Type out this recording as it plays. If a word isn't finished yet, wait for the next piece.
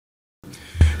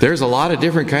There's a lot of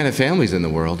different kind of families in the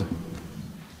world,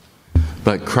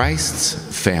 but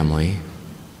Christ's family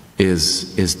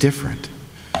is different.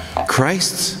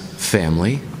 Christ's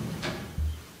family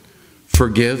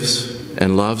forgives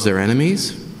and loves their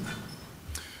enemies.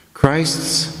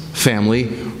 Christ's family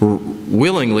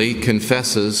willingly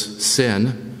confesses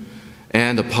sin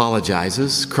and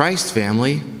apologizes. Christ's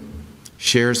family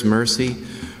shares mercy.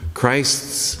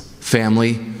 Christ's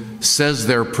family says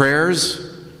their prayers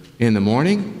in the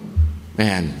morning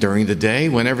and during the day,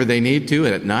 whenever they need to,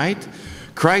 and at night.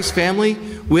 Christ's family,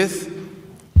 with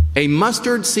a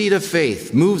mustard seed of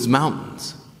faith, moves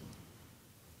mountains.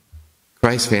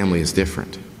 Christ's family is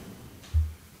different.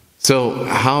 So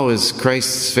how has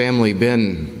Christ's family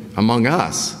been among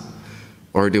us?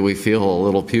 Or do we feel a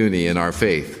little puny in our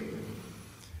faith?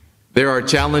 There are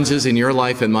challenges in your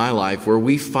life and my life where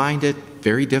we find it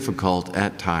very difficult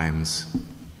at times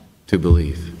to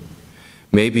believe.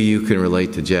 Maybe you can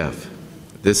relate to Jeff.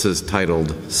 This is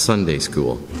titled Sunday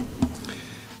School.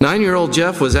 9-year-old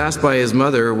Jeff was asked by his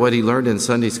mother what he learned in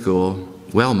Sunday school.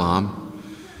 Well, Mom,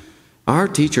 our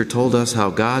teacher told us how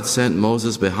God sent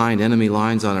Moses behind enemy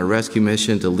lines on a rescue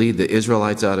mission to lead the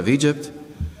Israelites out of Egypt.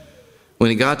 When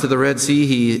he got to the Red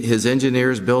Sea, his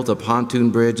engineers built a pontoon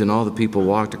bridge and all the people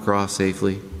walked across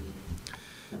safely.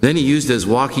 Then he used his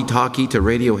walkie-talkie to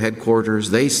radio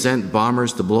headquarters. They sent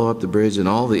bombers to blow up the bridge and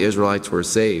all the Israelites were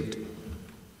saved.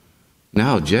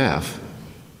 Now, Jeff,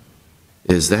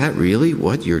 is that really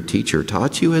what your teacher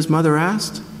taught you? His mother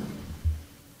asked.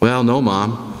 Well, no,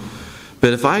 Mom.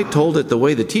 But if I told it the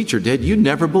way the teacher did, you'd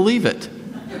never believe it.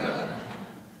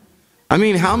 I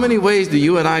mean, how many ways do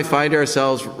you and I find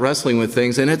ourselves wrestling with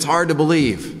things and it's hard to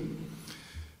believe?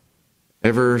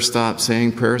 Ever stop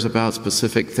saying prayers about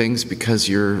specific things because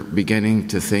you're beginning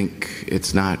to think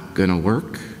it's not going to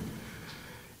work?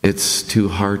 It's too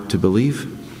hard to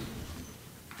believe?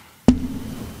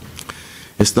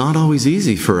 It's not always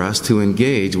easy for us to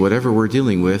engage whatever we're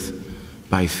dealing with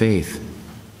by faith.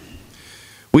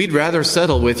 We'd rather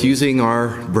settle with using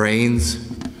our brains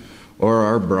or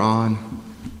our brawn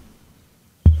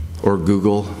or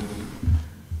Google.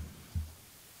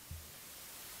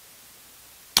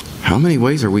 How many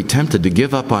ways are we tempted to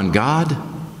give up on God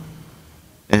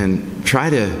and try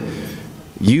to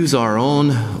use our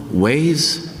own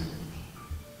ways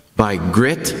by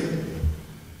grit?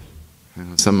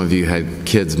 Some of you had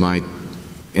kids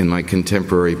in my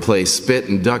contemporary play spit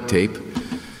and duct tape.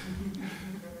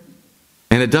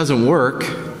 And it doesn't work,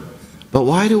 but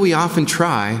why do we often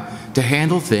try to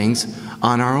handle things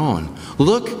on our own?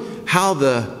 Look how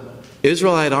the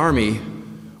Israelite army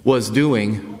was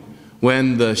doing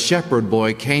when the shepherd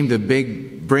boy came to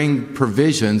bring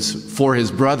provisions for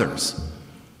his brothers.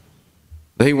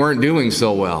 They weren't doing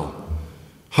so well.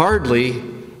 Hardly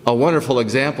a wonderful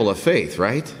example of faith,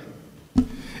 right?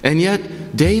 And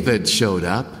yet David showed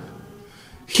up,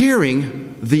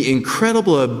 hearing the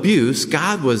incredible abuse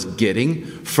God was getting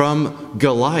from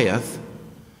Goliath,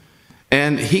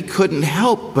 and he couldn't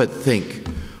help but think,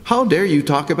 how dare you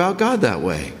talk about God that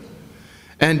way?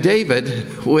 And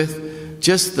David, with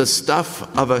just the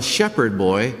stuff of a shepherd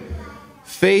boy,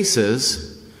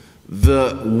 faces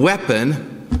the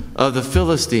weapon of the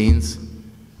Philistines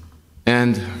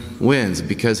and wins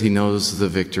because he knows the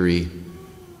victory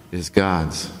is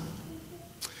God's.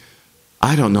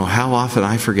 I don't know how often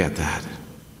I forget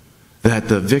that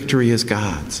the victory is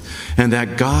God's, and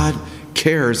that God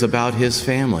cares about his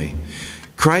family.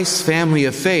 Christ's family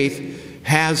of faith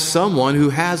has someone who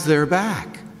has their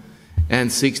back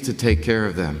and seeks to take care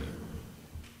of them,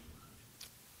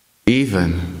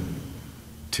 even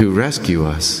to rescue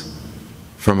us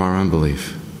from our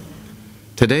unbelief.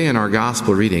 Today in our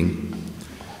gospel reading,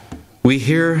 we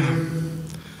hear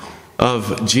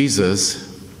of Jesus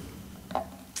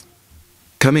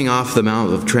coming off the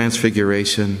Mount of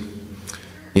Transfiguration.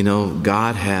 You know,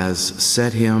 God has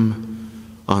set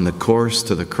him on the course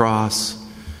to the cross,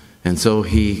 and so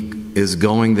he is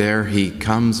going there. He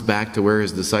comes back to where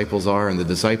his disciples are, and the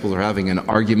disciples are having an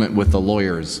argument with the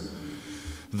lawyers,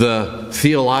 the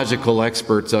theological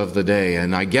experts of the day.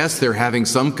 And I guess they're having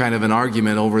some kind of an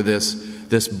argument over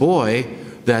this boy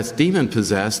that's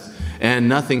demon-possessed, and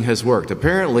nothing has worked.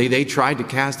 Apparently, they tried to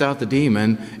cast out the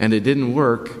demon, and it didn't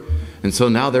work. And so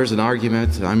now there's an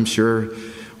argument. I'm sure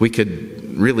we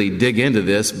could really dig into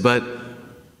this, but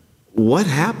what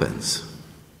happens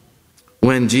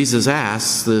when Jesus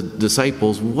asks the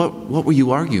disciples, what were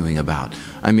you arguing about?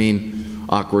 I mean,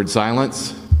 awkward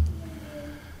silence.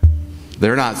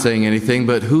 They're not saying anything,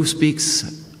 but who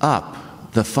speaks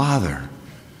up? The Father.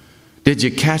 Did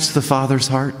you catch the Father's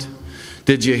heart?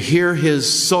 Did you hear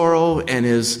his sorrow and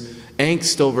his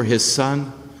angst over his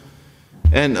son?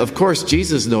 And of course,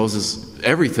 Jesus knows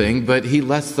everything, but he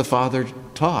lets the Father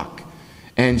talk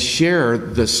and share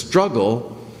the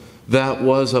struggle that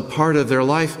was a part of their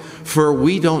life for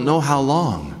we don't know how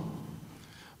long.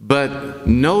 But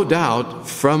no doubt,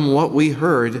 from what we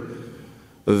heard,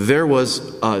 there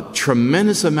was a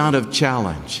tremendous amount of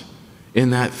challenge in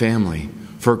that family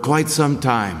for quite some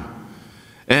time.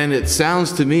 And it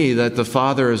sounds to me that the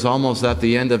Father is almost at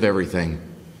the end of everything,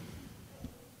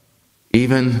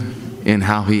 even in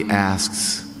how he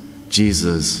asks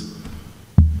Jesus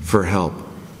for help.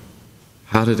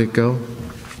 How did it go?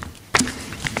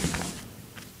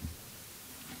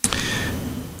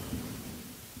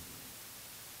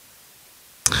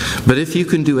 But if you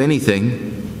can do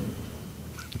anything,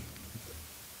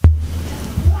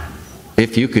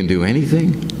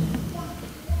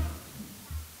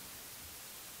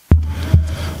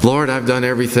 Lord, I've done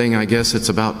everything. I guess it's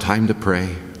about time to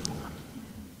pray.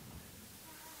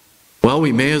 Well,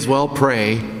 we may as well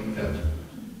pray.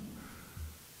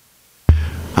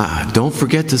 Don't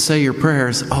forget to say your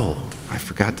prayers. Oh, I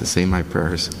forgot to say my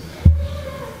prayers.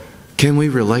 Can we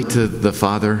relate to the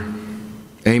Father?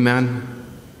 Amen.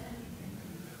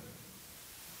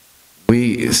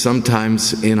 We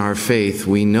sometimes in our faith,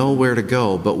 we know where to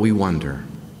go, but we wonder.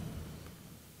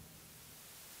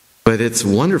 But it's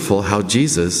wonderful how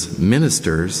Jesus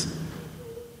ministers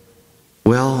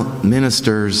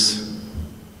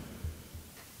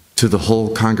to the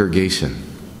whole congregation.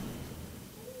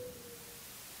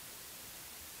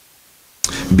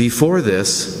 Before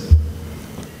this,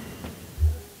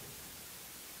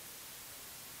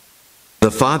 the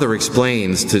Father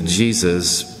explains to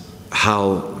Jesus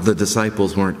how the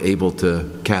disciples weren't able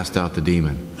to cast out the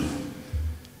demon.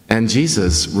 And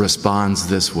Jesus responds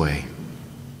this way.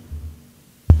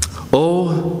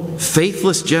 "O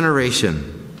faithless generation,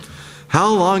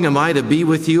 how long am I to be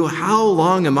with you? How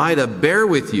long am I to bear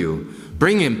with you?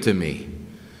 Bring him to me."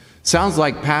 Sounds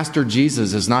like Pastor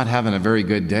Jesus is not having a very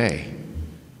good day.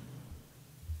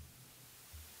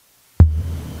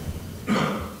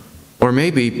 Or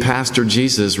maybe Pastor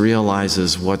Jesus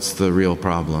realizes what's the real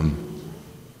problem.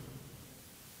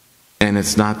 And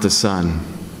it's not the Son.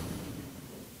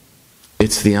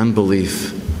 It's the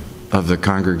unbelief of the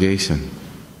congregation.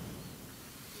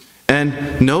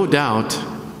 And no doubt,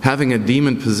 having a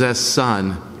demon-possessed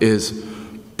son is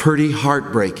pretty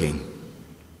heartbreaking.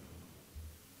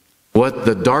 What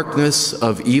the darkness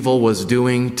of evil was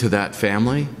doing to that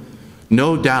family,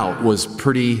 no doubt was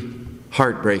pretty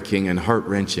heartbreaking and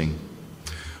heart-wrenching.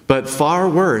 But far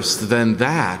worse than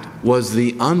that was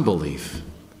the unbelief.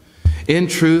 In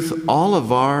truth, all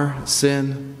of our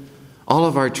sin, all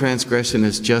of our transgression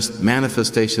is just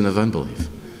manifestation of unbelief.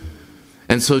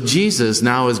 And so Jesus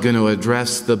now is going to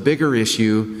address the bigger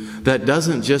issue that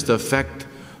doesn't just affect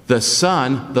the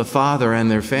Son, the Father, and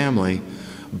their family,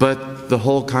 but the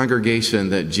whole congregation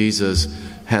that Jesus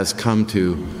has come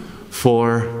to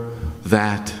for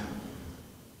that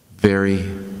very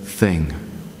thing.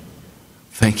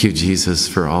 Thank you, Jesus,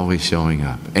 for always showing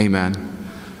up. Amen.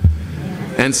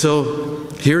 And so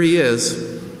here he is,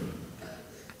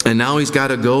 and now he's got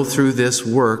to go through this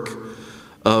work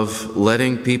of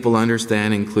letting people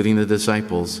understand, including the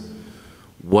disciples,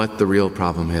 what the real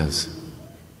problem is.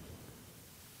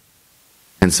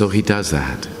 And so he does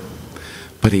that.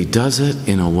 But he does it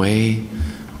in a way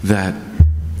that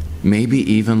maybe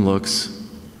even looks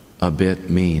a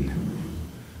bit mean.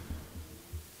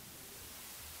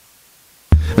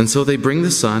 And so they bring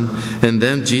the Son, and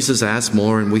then Jesus asks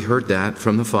more, and we heard that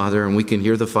from the Father, and we can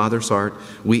hear the Father's heart.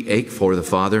 We ache for the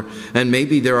Father. And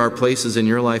maybe there are places in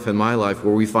your life and my life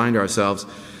where we find ourselves,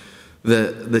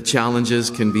 the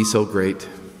challenges can be so great,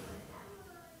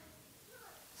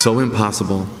 so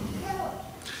impossible.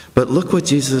 But look what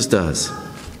Jesus does.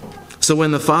 So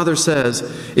when the Father says,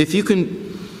 if you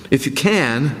can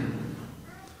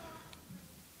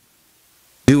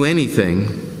do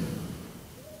anything,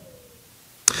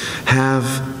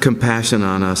 have compassion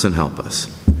on us and help us.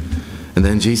 And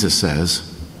then Jesus says,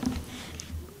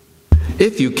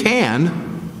 if you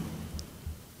can,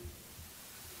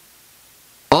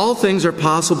 all things are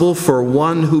possible for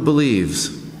one who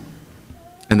believes.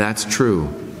 And that's true.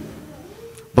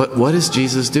 But what is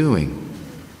Jesus doing?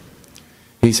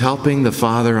 He's helping the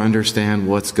Father understand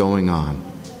what's going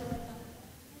on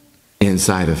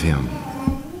inside of him.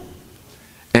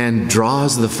 And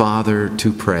draws the Father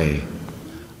to pray,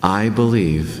 I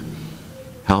believe,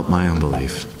 help my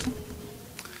unbelief.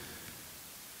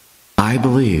 I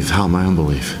believe, help my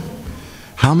unbelief.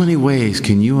 How many ways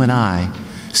can you and I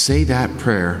say that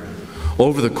prayer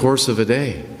over the course of a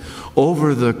day,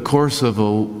 over the course of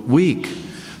a week?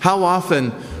 How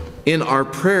often in our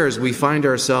prayers we find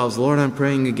ourselves, Lord, I'm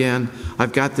praying again.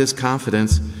 I've got this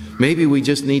confidence. Maybe we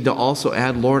just need to also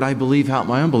add, Lord, I believe, help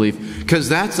my unbelief. Because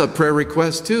that's a prayer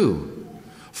request too.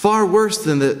 Far worse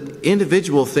than the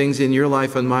individual things in your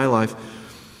life and my life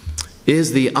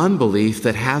is the unbelief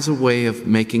that has a way of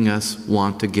making us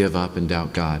want to give up and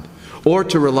doubt God, or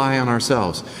to rely on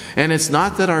ourselves. And it's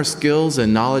not that our skills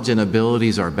and knowledge and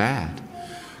abilities are bad.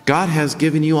 God has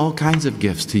given you all kinds of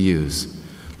gifts to use.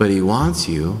 But He wants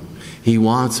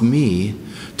me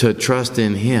to trust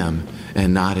in Him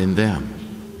and not in them.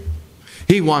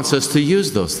 He wants us to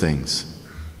use those things,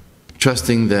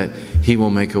 trusting that He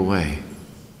will make a way.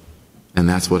 And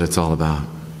that's what it's all about.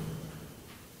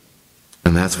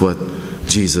 And that's what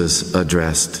Jesus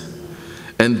addressed.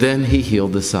 And then He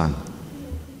healed the son.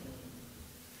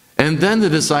 And then the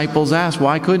disciples asked,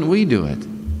 why couldn't we do it?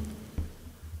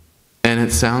 And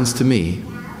it sounds to me,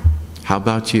 how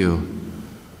about you,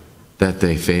 that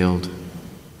they failed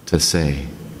to say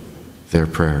their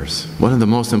prayers. One of the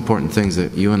most important things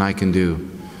that you and I can do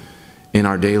in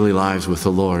our daily lives with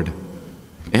the Lord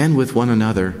and with one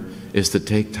another is to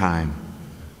take time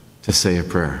to say a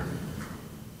prayer.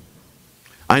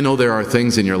 I know there are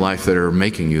things in your life that are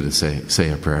making you to say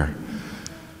a prayer.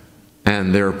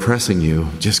 And they're pressing you.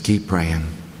 Just keep praying.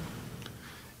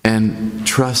 And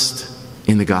trust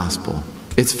in the gospel.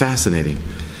 It's fascinating.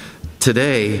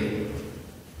 Today,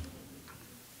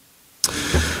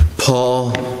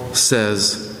 Paul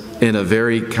says in a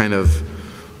very kind of,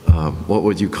 what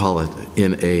would you call it,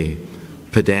 in a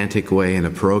pedantic way, in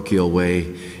a parochial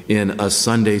way, in a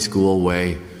Sunday school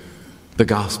way, the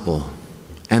gospel.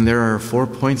 And there are 4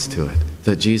 points to it.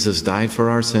 That Jesus died for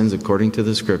our sins according to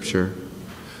the Scripture,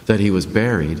 that He was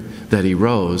buried, that He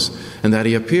rose, and that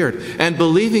He appeared. And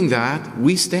believing that,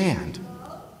 we stand.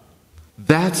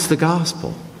 That's the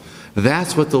gospel.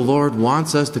 That's what the Lord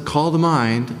wants us to call to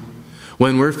mind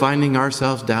when we're finding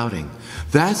ourselves doubting.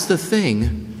 That's the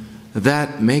thing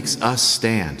that makes us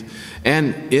stand.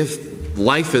 And if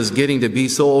life is getting to be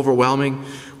so overwhelming,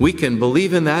 we can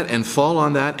believe in that and fall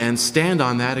on that and stand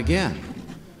on that again.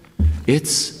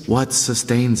 It's what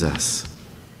sustains us,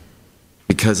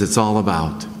 because it's all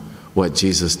about what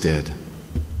Jesus did.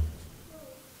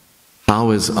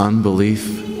 How is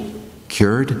unbelief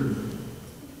cured?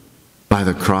 By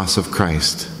the cross of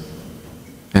Christ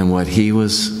and what He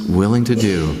was willing to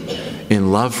do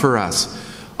in love for us,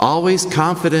 always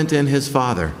confident in His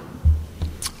Father.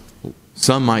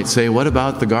 Some might say, what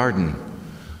about the garden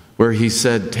where He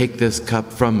said, take this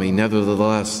cup from me,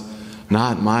 nevertheless,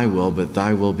 not my will, but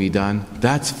thy will be done?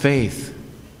 That's faith.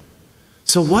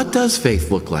 So what does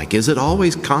faith look like? Is it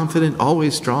always confident,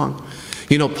 always strong?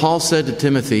 You know, Paul said to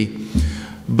Timothy,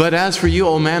 but as for you,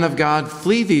 O man of God,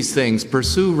 flee these things.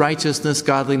 Pursue righteousness,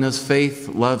 godliness, faith,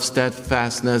 love,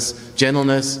 steadfastness,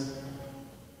 gentleness.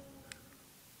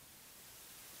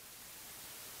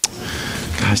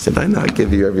 Gosh, did I not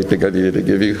give you everything I needed to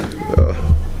give you?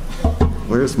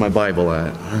 Where's my Bible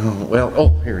at?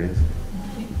 Here it is.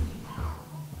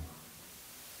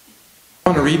 I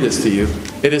want to read this to you.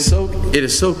 It is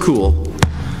so cool.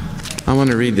 I want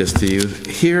to read this to you.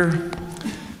 Here,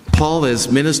 Paul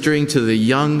is ministering to the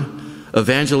young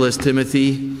evangelist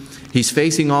Timothy. He's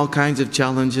facing all kinds of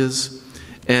challenges,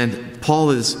 and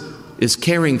Paul is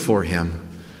caring for him.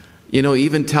 You know, he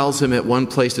even tells him at one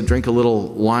place to drink a little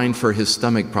wine for his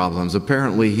stomach problems.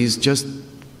 Apparently, he's just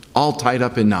all tied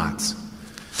up in knots.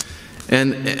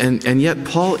 And yet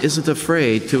Paul isn't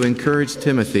afraid to encourage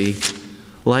Timothy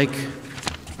like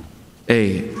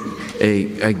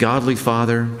a godly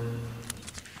father,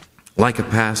 like a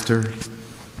pastor,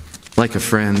 like a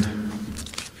friend,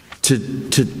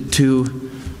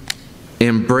 to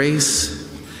embrace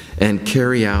and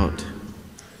carry out.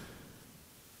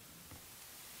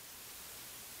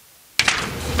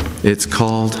 It's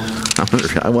called,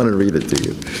 I want to read it to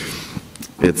you.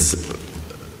 It's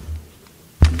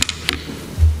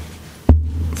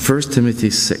 1 Timothy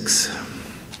 6.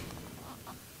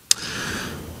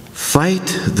 Fight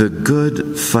the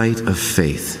good fight of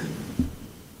faith.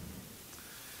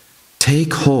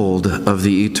 Take hold of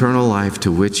the eternal life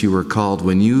to which you were called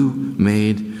when you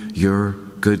made your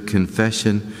good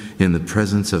confession in the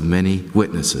presence of many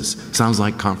witnesses. Sounds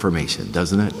like confirmation,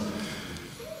 doesn't it?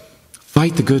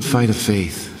 Fight the good fight of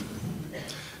faith.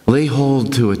 Lay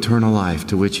hold to eternal life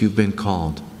to which you've been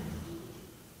called.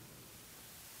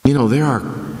 You know, there are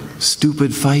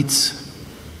stupid fights,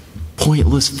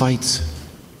 pointless fights,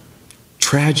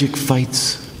 tragic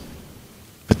fights,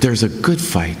 but there's a good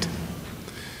fight.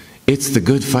 It's the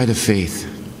good fight of faith.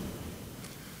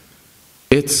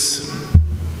 It's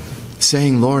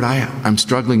saying, Lord, I'm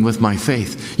struggling with my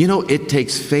faith. You know, it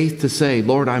takes faith to say,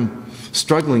 Lord, I'm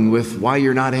struggling with why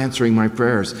you're not answering my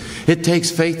prayers. It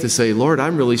takes faith to say, Lord,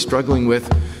 I'm really struggling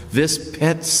with this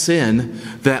pet sin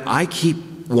that I keep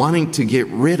wanting to get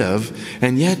rid of,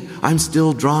 and yet I'm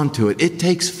still drawn to it. It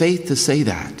takes faith to say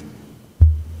that.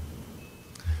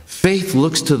 Faith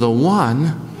looks to the one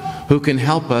who can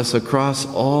help us across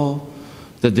all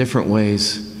the different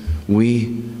ways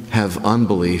we have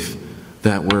unbelief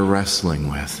that we're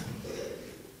wrestling with.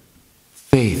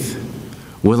 Faith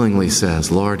willingly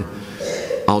says, Lord,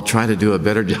 I'll try to do a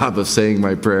better job of saying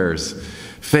my prayers.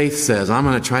 Faith says, I'm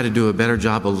going to try to do a better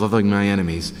job of loving my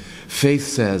enemies. Faith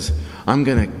says, I'm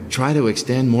going to try to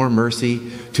extend more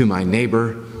mercy to my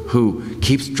neighbor who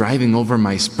keeps driving over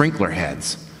my sprinkler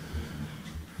heads.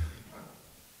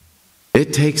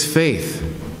 It takes faith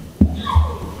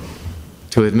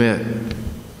to admit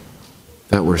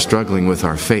that we're struggling with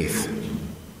our faith.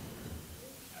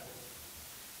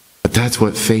 But that's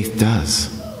what faith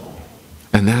does.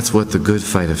 And that's what the good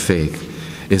fight of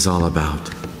faith is all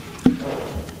about.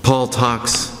 Paul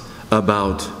talks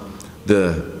about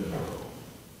the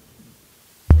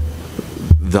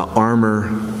armor,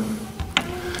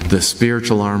 the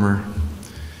spiritual armor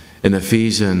in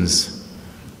Ephesians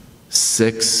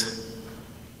 6.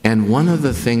 And one of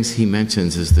the things he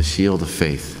mentions is the shield of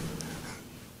faith.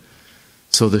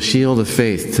 So the shield of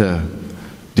faith to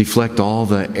deflect all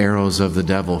the arrows of the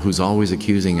devil who's always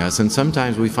accusing us. And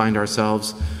sometimes we find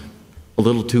ourselves a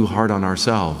little too hard on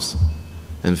ourselves.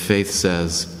 And faith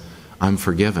says, I'm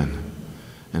forgiven.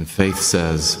 And faith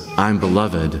says, I'm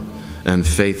beloved. And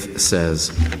faith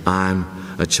says, I'm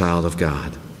a child of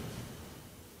God.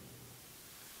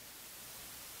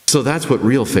 So that's what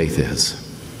real faith is.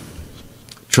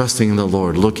 Trusting in the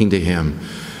Lord, looking to Him,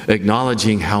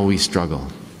 acknowledging how we struggle.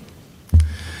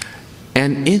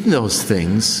 And in those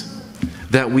things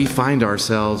that we find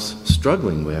ourselves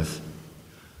struggling with,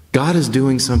 God is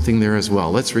doing something there as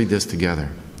well. Let's read this together.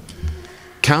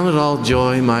 Count it all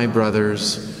joy, my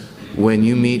brothers, when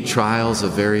you meet trials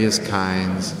of various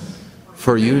kinds,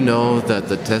 for you know that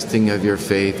the testing of your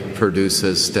faith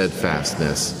produces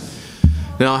steadfastness.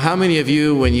 Now, how many of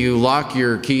you, when you lock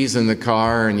your keys in the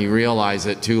car and you realize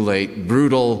it too late,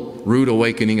 brutal, rude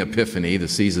awakening epiphany, the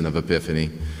season of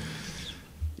epiphany,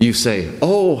 you say,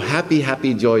 oh, happy,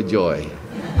 happy, joy, joy.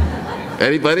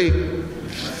 Anybody?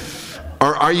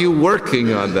 Or are you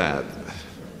working on that?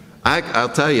 I'll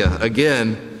tell you,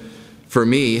 again, for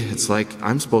me, it's like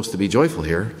I'm supposed to be joyful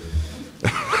here.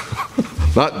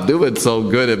 Not doing so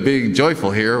good at being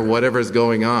joyful here, whatever's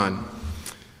going on.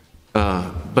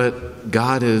 But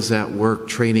God is at work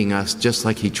training us just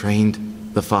like He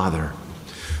trained the Father.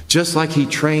 Just like He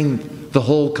trained the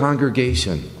whole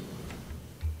congregation.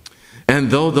 And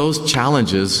though those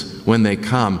challenges, when they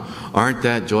come, aren't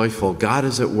that joyful, God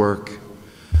is at work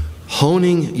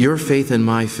honing your faith and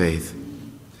my faith.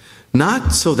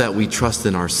 Not so that we trust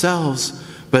in ourselves,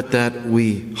 but that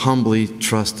we humbly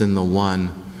trust in the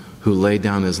one who laid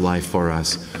down His life for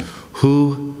us,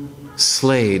 who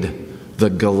slayed the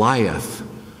Goliath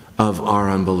of our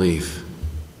unbelief,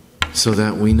 so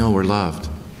that we know we're loved,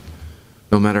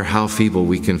 no matter how feeble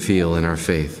we can feel in our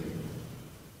faith.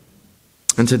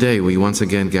 And today we once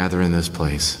again gather in this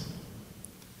place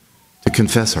to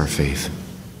confess our faith.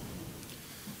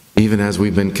 Even as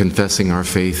we've been confessing our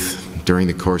faith during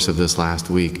the course of this last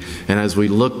week, and as we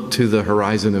look to the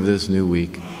horizon of this new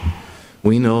week,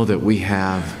 we know that we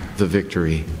have the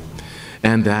victory,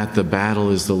 and that the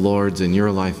battle is the Lord's in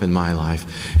your life and my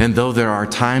life. And though there are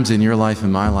times in your life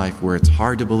and my life where it's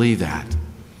hard to believe that,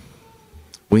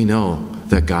 we know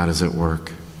that God is at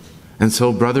work. And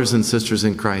so, brothers and sisters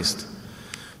in Christ,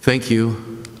 thank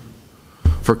you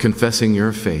for confessing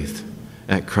your faith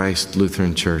at Christ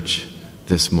Lutheran Church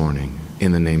this morning.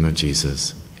 In the name of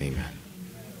Jesus, amen.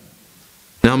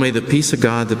 Now may the peace of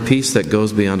God, the peace that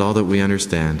goes beyond all that we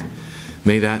understand,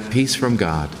 may that peace from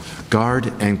God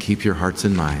guard and keep your hearts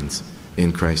and minds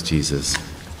in Christ Jesus.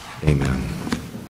 Amen.